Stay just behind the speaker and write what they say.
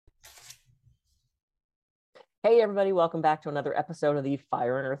Hey, everybody, welcome back to another episode of the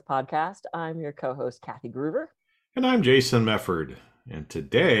Fire and Earth podcast. I'm your co-host, Kathy Groover. And I'm Jason Mefford. And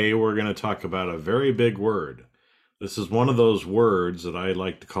today we're going to talk about a very big word. This is one of those words that I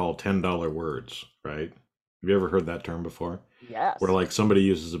like to call $10 words, right? Have you ever heard that term before? Where Yes. like somebody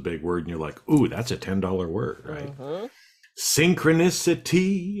uses a big word and you're like, ooh, that's a $10 word, right? Mm-hmm.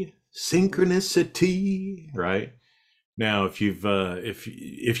 Synchronicity, synchronicity, right? Now, if you've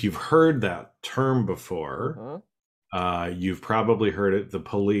heard that term before, you've probably heard it. The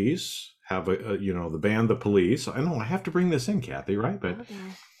Police have the band The Police. I know I have to bring this in, Kathy, right? But Okay.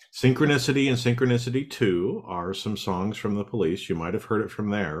 Synchronicity and Synchronicity 2 are some songs from The Police. You might have heard it from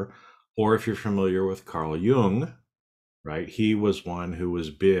there. Or if you're familiar with Carl Jung, right? He was one who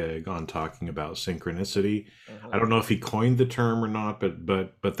was big on talking about synchronicity. I don't know if he coined the term or not,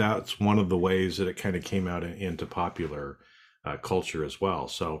 but that's one of the ways that it kind of came out into popular culture as well.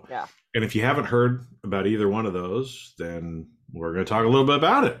 So, Yeah. and if you haven't heard about either one of those, then we're going to talk a little bit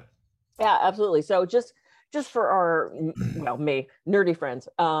about it. Yeah, absolutely. So just for our, me, nerdy friends,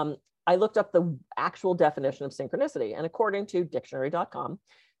 I looked up the actual definition of synchronicity. And according to dictionary.com,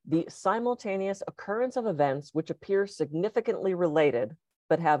 the simultaneous occurrence of events which appear significantly related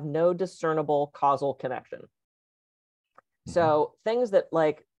but have no discernible causal connection. So things that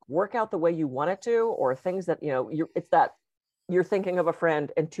like work out the way you want it to, or things that, it's that you're thinking of a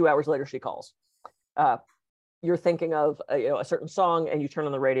friend and 2 hours later she calls. You're thinking of a certain song and you turn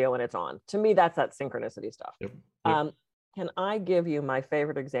on the radio and it's on. To me, that's that synchronicity stuff. Yep. Can I give you my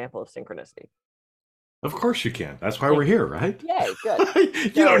favorite example of synchronicity? Of course you can. That's why we're here, right? Yay, good.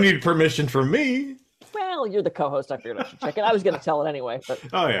 You don't need permission from me. Well, you're the co-host. I figured I should check it. I was going to tell it anyway, but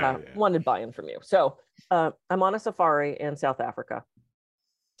wanted buy-in from you. So I'm on a safari in South Africa.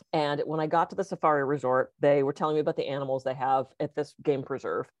 And when I got to the safari resort, they were telling me about the animals they have at this game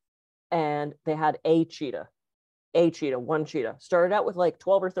preserve. And they had one cheetah. Started out with like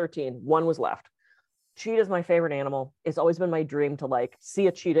 12 or 13. One was left. Cheetah's my favorite animal. It's always been my dream to like see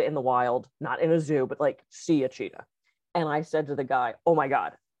a cheetah in the wild, not in a zoo, but like see a cheetah. And I said to the guy, oh my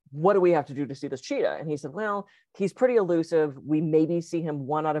God, what do we have to do to see this cheetah? And he said, well, he's pretty elusive. We maybe see him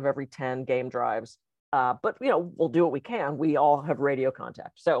 1 out of every 10 game drives. But we'll do what we can. We all have radio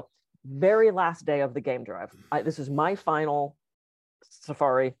contact. So very last day of the game drive, this is my final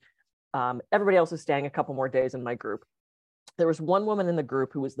safari. Everybody else is staying a couple more days in my group. There was one woman in the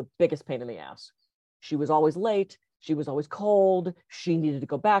group who was the biggest pain in the ass. She was always late. She was always cold. She needed to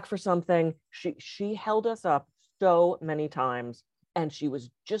go back for something. She held us up so many times, and she was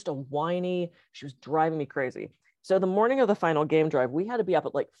just a whiny. She was driving me crazy. So the morning of the final game drive, we had to be up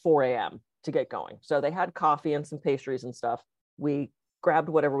at like 4 a.m. to get going. So they had coffee and some pastries and stuff. We grabbed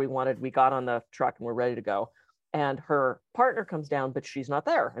whatever we wanted. We got on the truck and we're ready to go. And her partner comes down, but she's not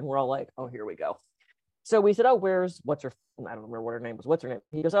there. And we're all like, oh, here we go. So we said, oh, what's her, I don't remember what her name was. What's her name?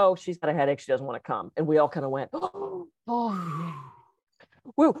 He goes, oh, she's got a headache. She doesn't want to come. And we all kind of went, oh, yeah.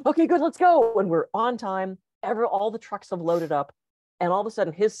 Woo, okay, good, let's go. And we're on time. All the trucks have loaded up. And all of a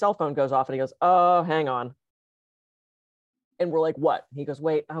sudden his cell phone goes off and he goes, oh, hang on. And we're like, what? He goes,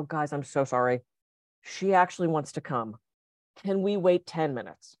 wait, oh, guys, I'm so sorry. She actually wants to come. Can we wait 10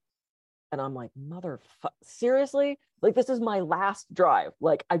 minutes? And I'm like, seriously? Like, this is my last drive.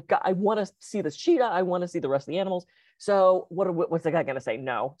 Like, I want to see this cheetah. I want to see the rest of the animals. So what's the guy going to say?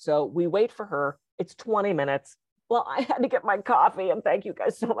 No. So we wait for her. It's 20 minutes. Well, I had to get my coffee, and thank you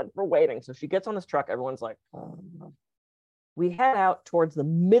guys so much for waiting. So she gets on this truck. Everyone's like, oh. We head out towards the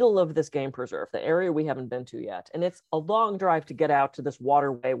middle of this game preserve, the area we haven't been to yet. And it's a long drive to get out to this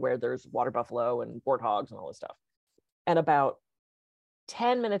waterway where there's water buffalo and warthogs and all this stuff. And about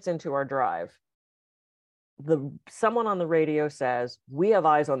 10 minutes into our drive, someone on the radio says, we have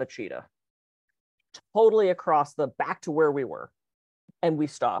eyes on the cheetah, totally across the back to where we were. And we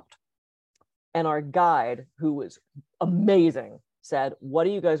stopped. And our guide, who was amazing, said, what do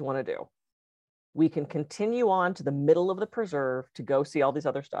you guys want to do? We can continue on to the middle of the preserve to go see all these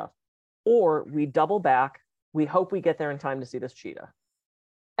other stuff, or we double back. We hope we get there in time to see this cheetah.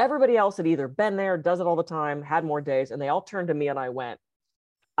 Everybody else had either been there, does it all the time, had more days, and they all turned to me and I went,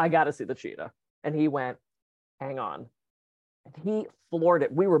 I got to see the cheetah. And he went, hang on. And he floored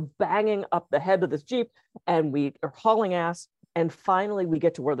it. We were banging up the head of this Jeep and we are hauling ass. And finally we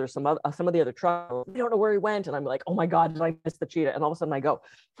get to where there's some of the other trucks. We don't know where he went. And I'm like, oh my God, did I miss the cheetah? And all of a sudden I go,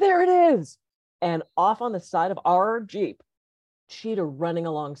 there it is. And off on the side of our Jeep, cheetah running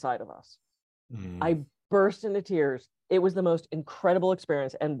alongside of us. I burst into tears. It was the most incredible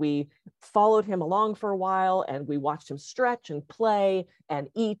experience. And we followed him along for a while and we watched him stretch and play and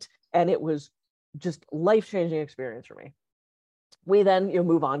eat. And it was just life-changing experience for me. We then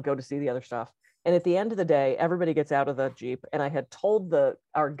move on, go to see the other stuff. And at the end of the day, everybody gets out of the Jeep. And I had told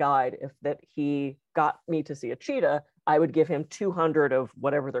our guide that he got me to see a cheetah, I would give him 200 of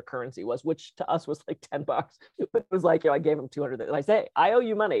whatever their currency was, which to us was like $10. But it was like, I gave him 200. And I say, I owe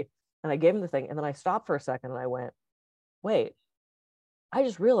you money. And I gave him the thing. And then I stopped for a second and I went, wait, I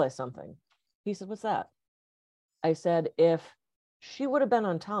just realized something. He said, what's that? I said, if she would have been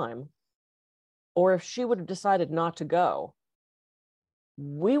on time, or if she would have decided not to go,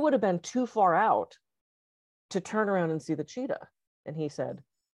 we would have been too far out to turn around and see the cheetah. And he said,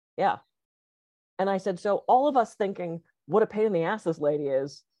 yeah. And I said, so all of us thinking, what a pain in the ass this lady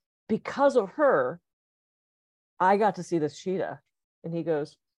is, because of her, I got to see this cheetah. And he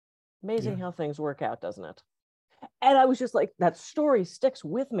goes, amazing how things work out, doesn't it? And I was just like, that story sticks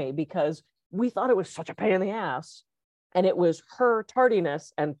with me because we thought it was such a pain in the ass. And it was her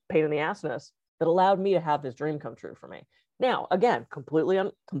tardiness and pain in the assness that allowed me to have this dream come true for me. Now, again, completely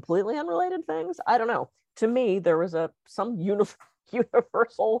unrelated things. I don't know. To me, there was some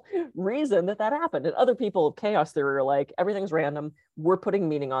universal reason that happened. And other people of chaos theory are like, everything's random. We're putting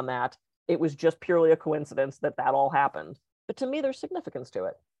meaning on that. It was just purely a coincidence that all happened. But to me, there's significance to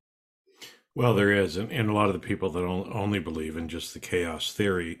it. Well, there is. And a lot of the people that only believe in just the chaos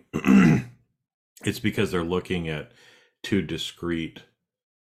theory, it's because they're looking at too discrete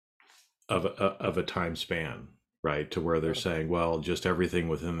of a time span, right? To where they're saying, well, just everything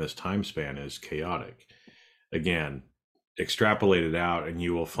within this time span is chaotic. Again, extrapolate it out and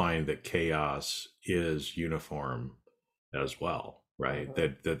you will find that chaos is uniform as well, right?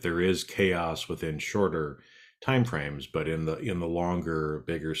 That there is chaos within shorter time frames, but in the longer,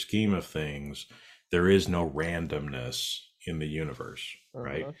 bigger scheme of things, there is no randomness in the universe,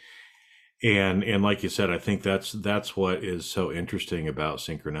 right? And like you said, I think that's what is so interesting about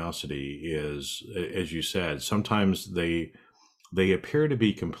synchronicity is, as you said, sometimes they appear to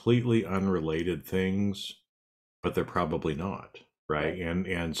be completely unrelated things, but they're probably not, right?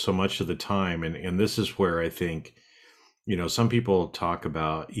 And so much of the time, and this is where I think, some people talk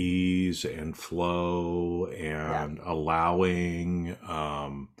about ease and flow and allowing,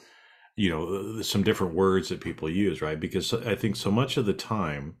 some different words that people use, right? Because I think so much of the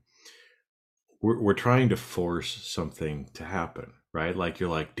time we're trying to force something to happen, right? Like you're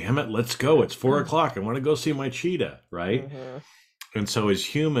like, damn it, let's go. It's 4:00. I want to go see my cheetah, right? And so as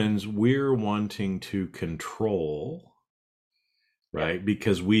humans, we're wanting to control, right?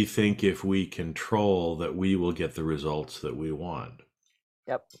 Because we think if we control that we will get the results that we want.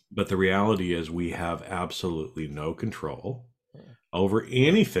 But the reality is we have absolutely no control over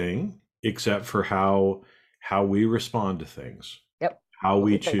anything except for how we respond to things. How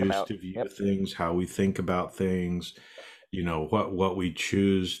we choose to view things, how we think about things, what we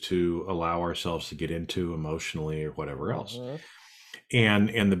choose to allow ourselves to get into emotionally or whatever else.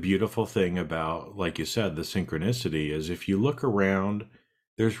 And the beautiful thing about, like you said, the synchronicity is if you look around,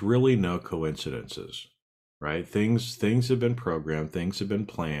 there's really no coincidences, right? Things have been programmed, things have been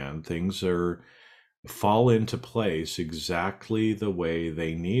planned, things fall into place exactly the way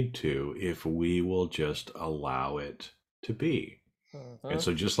they need to if we will just allow it to be. And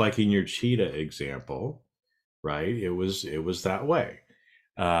so just like in your cheetah example, right? It was that way.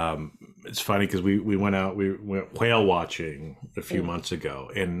 It's funny because we went whale watching a few months ago,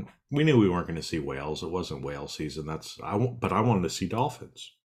 and we knew we weren't going to see whales. It wasn't whale season. But I wanted to see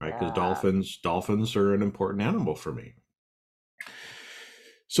dolphins, right? Because dolphins are an important animal for me.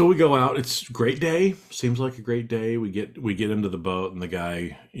 So we go out. It's a great day. Seems like a great day. We get into the boat, and the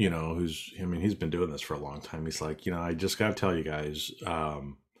guy, he's been doing this for a long time. He's like, I just got to tell you guys,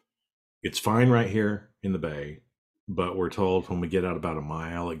 it's fine right here in the bay, but we're told when we get out about a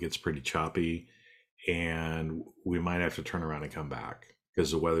mile, it gets pretty choppy, and we might have to turn around and come back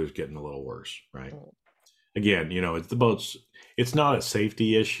because the weather's getting a little worse, right? Again, it's the boats. It's not a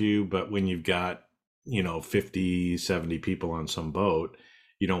safety issue, but when you've got 50, 70 people on some boat,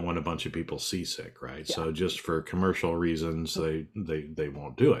 you don't want a bunch of people seasick, right? So just for commercial reasons, they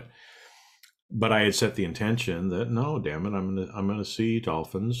won't do it. But I had set the intention that no, damn it, I'm gonna see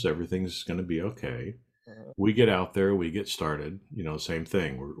dolphins. Everything's gonna be okay. We get out there, we get started. Same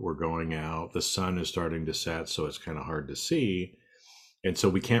thing. We're going out. The sun is starting to set, so it's kind of hard to see, and so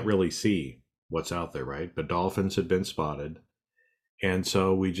we can't really see what's out there, right? But dolphins had been spotted, and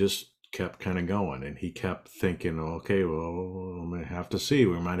so we just kept kind of going. And he kept thinking, okay, well, I'm gonna have to see.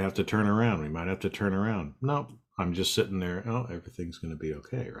 We might have to turn around. We might have to turn around. No, I'm just sitting there. Oh, everything's gonna be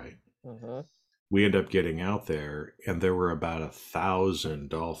okay, right? We end up getting out there, and there were about 1,000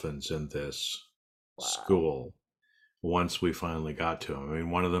 dolphins in this school once we finally got to them. I mean,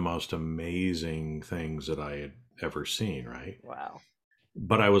 one of the most amazing things that I had ever seen, right? Wow.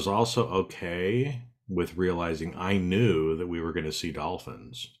 But I was also okay with realizing I knew that we were going to see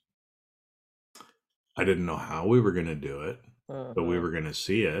dolphins. I didn't know how we were going to do it, but we Hmm. were going to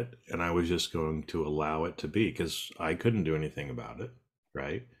see it, and I was just going to allow it to be because I couldn't do anything about it,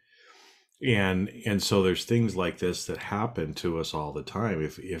 right? And so there's things like this that happen to us all the time.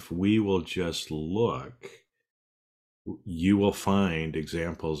 If we will just look, you will find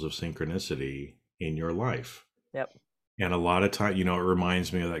examples of synchronicity in your life. Yep. And a lot of time, it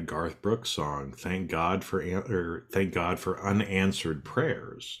reminds me of that Garth Brooks song, Thank God for Unanswered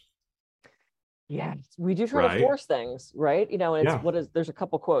Prayers, Yeah, we do try to right? force things, right? And it's Yeah. there's a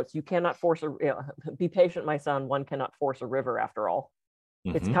couple quotes. You cannot force be patient, my son. One cannot force a river after all.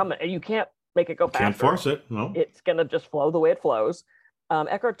 It's Hmm. coming, and you can't make it go You can't faster. force it. No. It's gonna just flow the way it flows.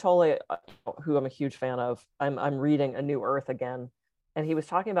 Eckhart Tolle, who I'm a huge fan of, I'm reading A New Earth again, and he was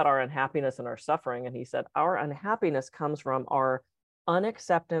talking about our unhappiness and our suffering, and he said our unhappiness comes from our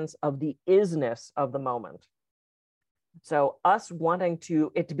unacceptance of the isness of the moment. So us wanting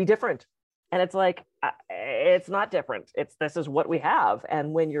it to be different, and it's like it's not different. This is what we have,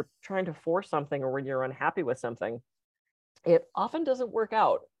 and when you're trying to force something or when you're unhappy with something, it often doesn't work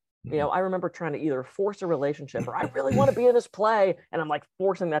out. I remember trying to either force a relationship or I really want to be in this play, and I'm like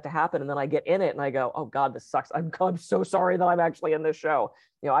forcing that to happen, and then I get in it and I go, oh God, this sucks. I'm so sorry that I'm actually in this show.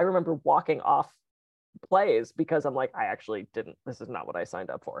 I remember walking off plays because I'm like, I actually didn't, this is not what I signed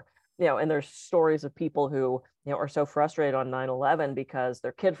up for. And there's stories of people who, are so frustrated on 9/11 because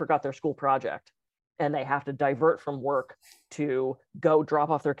their kid forgot their school project and they have to divert from work to go drop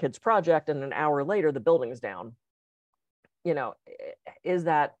off their kid's project. And an hour later, the building is down. you know, is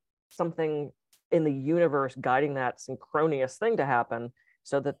that something in the universe guiding that synchronous thing to happen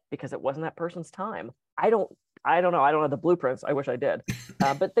so that because it wasn't that person's time? I don't know. I don't have the blueprints. I wish I did.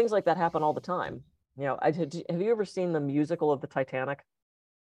 But things like that happen all the time. Have you ever seen the musical of the Titanic?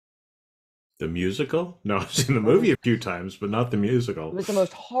 The musical? No, I've seen the It movie was a few times, but not the it musical. was the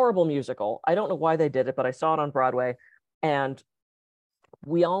most horrible musical. I don't know why they did it, but I saw it on Broadway, and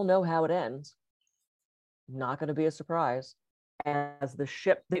we all know how it ends. Not going to be a surprise. As the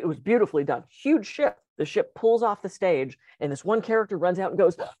ship, it was beautifully done, huge ship. The ship pulls off the stage, and this one character runs out and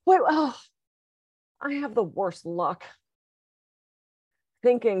goes, "Wait, oh, I have the worst luck."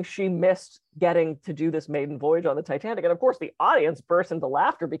 Thinking she missed getting to do this maiden voyage on the Titanic. And of course, the audience bursts into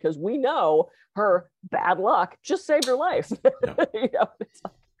laughter because we know her bad luck just saved her life. Yeah. It's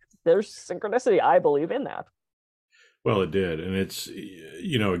like, there's synchronicity. I believe in that. Well, it did. And it's,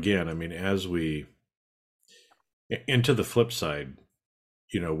 again, I mean, and to the flip side,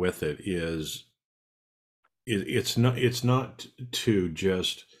 with it is, it's not to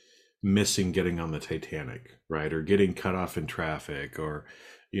just missing getting on the Titanic, right? Or getting cut off in traffic, or,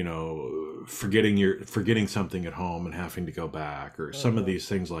 forgetting something at home and having to go back, or some of Mm-hmm. these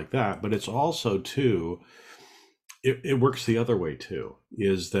things like that. But it's also too, it works the other way too,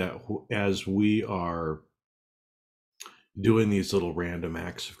 is that as we are doing these little random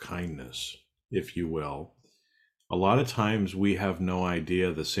acts of kindness, if you will, a lot of times we have no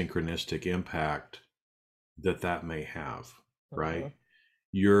idea the synchronistic impact that may have, Mm-hmm. right?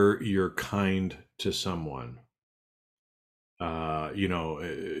 You're kind to someone.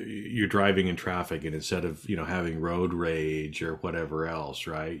 You're driving in traffic, and instead of having road rage or whatever else,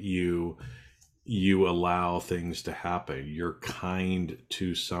 right? You allow things to happen. You're kind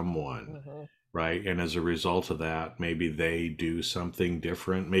to someone, Mm-hmm. right? And as a result of that, maybe they do something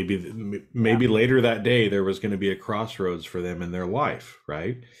different. Maybe Yeah. maybe later that day there was going to be a crossroads for them in their life,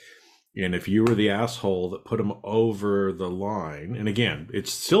 right? And if you were the asshole that put them over the line, and again,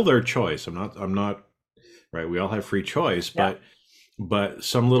 it's still their choice. I'm not right. We all have free choice, Yeah. but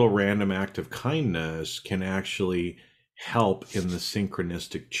some little random act of kindness can actually help in the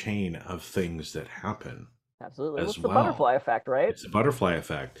synchronistic chain of things that happen Absolutely. as What's the well. butterfly effect, right? It's the butterfly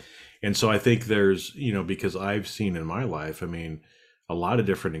effect. And so I think there's, because I've seen in my life, I mean, a lot of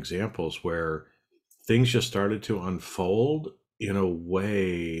different examples where things just started to unfold in a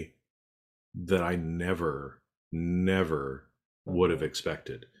way that I never would have Mm-hmm.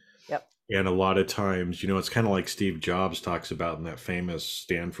 expected. Yep. And a lot of times, it's kind of like Steve Jobs talks about in that famous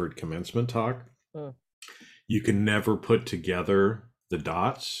Stanford commencement talk. Mm. You can never put together the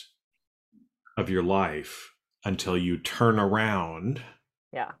dots of your life until you turn around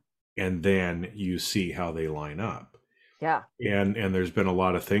Yeah. and then you see how they line up. Yeah. And there's been a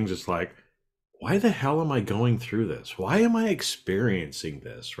lot of things. It's like, why the hell am I going through this? Why am I experiencing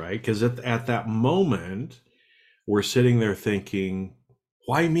this? Right? Because at that moment, we're sitting there thinking,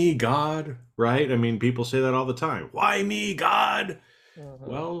 why me, God? Right? I mean, people say that all the time. Why me, God? Mm-hmm.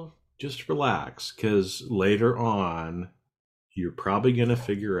 Well, just relax, because later on, you're probably going to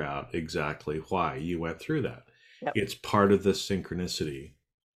figure out exactly why you went through that. Yep. It's part of the synchronicity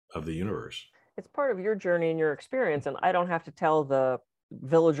of the universe. It's part of your journey and your experience. And I don't have to tell the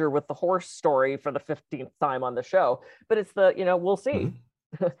villager with the horse story for the 15th time on the show, but it's the, we'll see.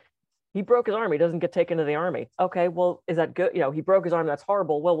 Mm-hmm. He broke his arm. He doesn't get taken to the army. Okay, well, is that good? He broke his arm. That's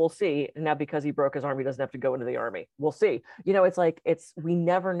horrible. Well, we'll see. And now because he broke his arm, he doesn't have to go into the army. We'll see. It's like, we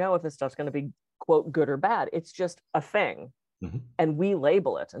never know if this stuff's going to be, quote, good or bad. It's just a thing. Mm-hmm. And we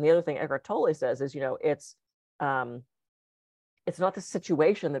label it. And the other thing Eckhart Tolle says is, it's not the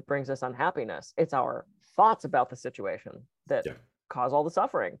situation that brings us unhappiness. It's our thoughts about the situation that cause all the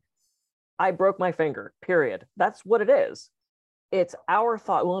suffering. I broke my finger, period. That's what it is. It's our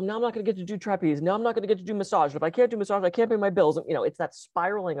thought. Well, now I'm not going to get to do trapeze. Now I'm not going to get to do massage. If I can't do massage, I can't pay my bills. It's that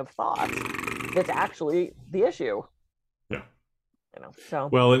spiraling of thoughts that's actually the issue. Yeah. So.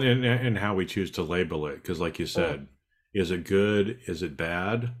 Well, and how we choose to label it, because like you said, is it good? Is it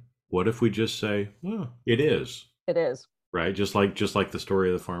bad? What if we just say, well, it is. It is. Right. Just like the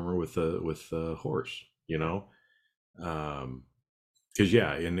story of the farmer with the horse, because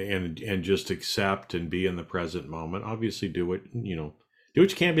and just accept and be in the present moment. Obviously do what you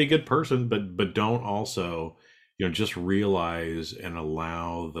can, be a good person, but don't also just realize and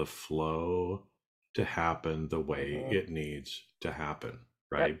allow the flow to happen the way it needs to happen,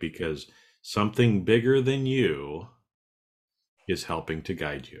 right? Yep. Because something bigger than you is helping to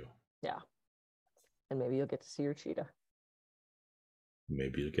guide you. Yeah. And maybe you'll get to see your cheetah.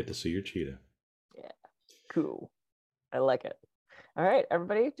 Yeah, cool. I like it. All right,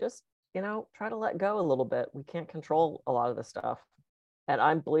 everybody, just, try to let go a little bit. We can't control a lot of this stuff.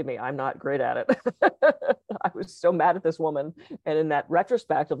 And believe me, I'm not great at it. I was so mad at this woman. And in that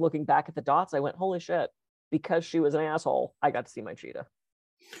retrospect of looking back at the dots, I went, holy shit, because she was an asshole, I got to see my cheetah.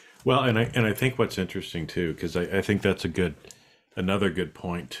 Well, and I think what's interesting too, because I think that's another good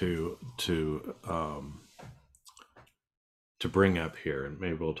point to bring up here, and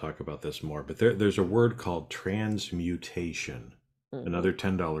maybe we'll talk about this more, but there's a word called transmutation, another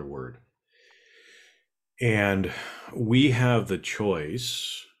 $10 word. And we have the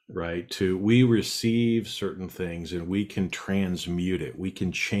choice, right, we receive certain things and we can transmute it. We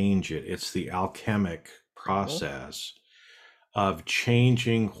can change it. It's the alchemic process of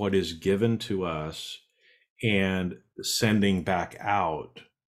changing what is given to us and sending back out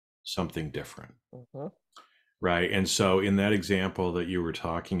something different. Right. And so in that example that you were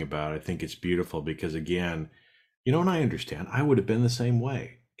talking about, I think it's beautiful because, again, and I understand, I would have been the same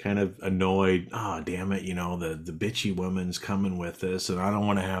way, kind of annoyed. Oh, damn it. The bitchy woman's coming with this and I don't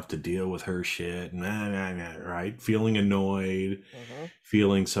want to have to deal with her shit. Right. Feeling annoyed,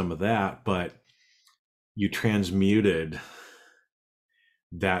 feeling some of that. But you transmuted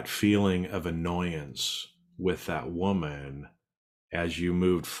that feeling of annoyance with that woman as you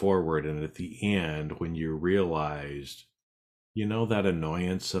moved forward, and at the end, when you realized, that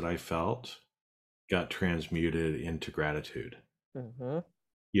annoyance that I felt got transmuted into gratitude. And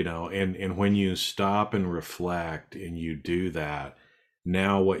when you stop and reflect and you do that,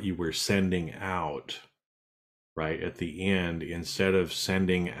 now what you were sending out, right, at the end, instead of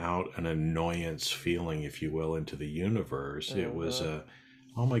sending out an annoyance feeling, if you will, into the universe, it was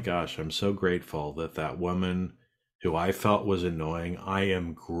oh my gosh, I'm so grateful that woman who I felt was annoying, I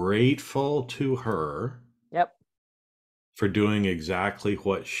am grateful to her for doing exactly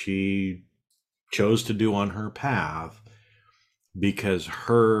what she chose to do on her path, because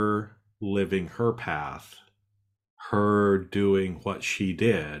her living her path, her doing what she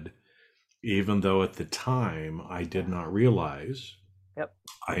did, even though at the time I did not realize,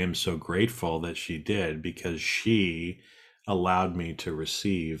 I am so grateful that she did, because she allowed me to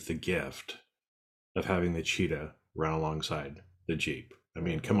receive the gift of having the cheetah run alongside the Jeep. I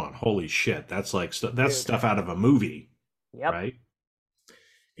mean, come on, holy shit. That's like, that's stuff out of a movie, right?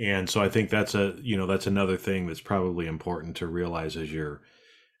 And so I think that's that's another thing that's probably important to realize as you're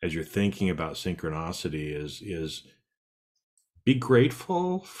thinking about synchronicity is be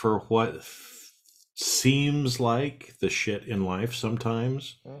grateful for what seems like the shit in life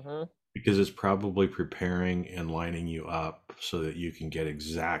sometimes, because it's probably preparing and lining you up so that you can get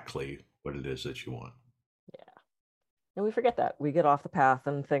exactly what it is that you want. And we forget that. We get off the path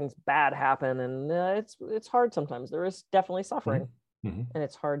and things bad happen, and it's hard sometimes. There is definitely suffering, and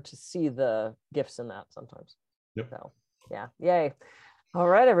it's hard to see the gifts in that sometimes. So, yeah, yay. All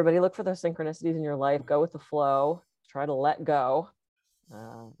right, everybody, look for those synchronicities in your life. Go with the flow. Try to let go.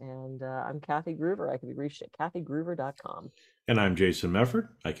 I'm Kathy Groover. I can be reached at kathygroover.com. And I'm Jason Mefford.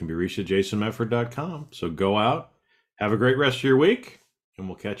 I can be reached at jasonmefford.com. So go out, have a great rest of your week, and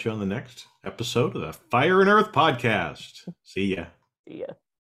we'll catch you on the next episode of the Fire and Earth podcast. See ya. See ya.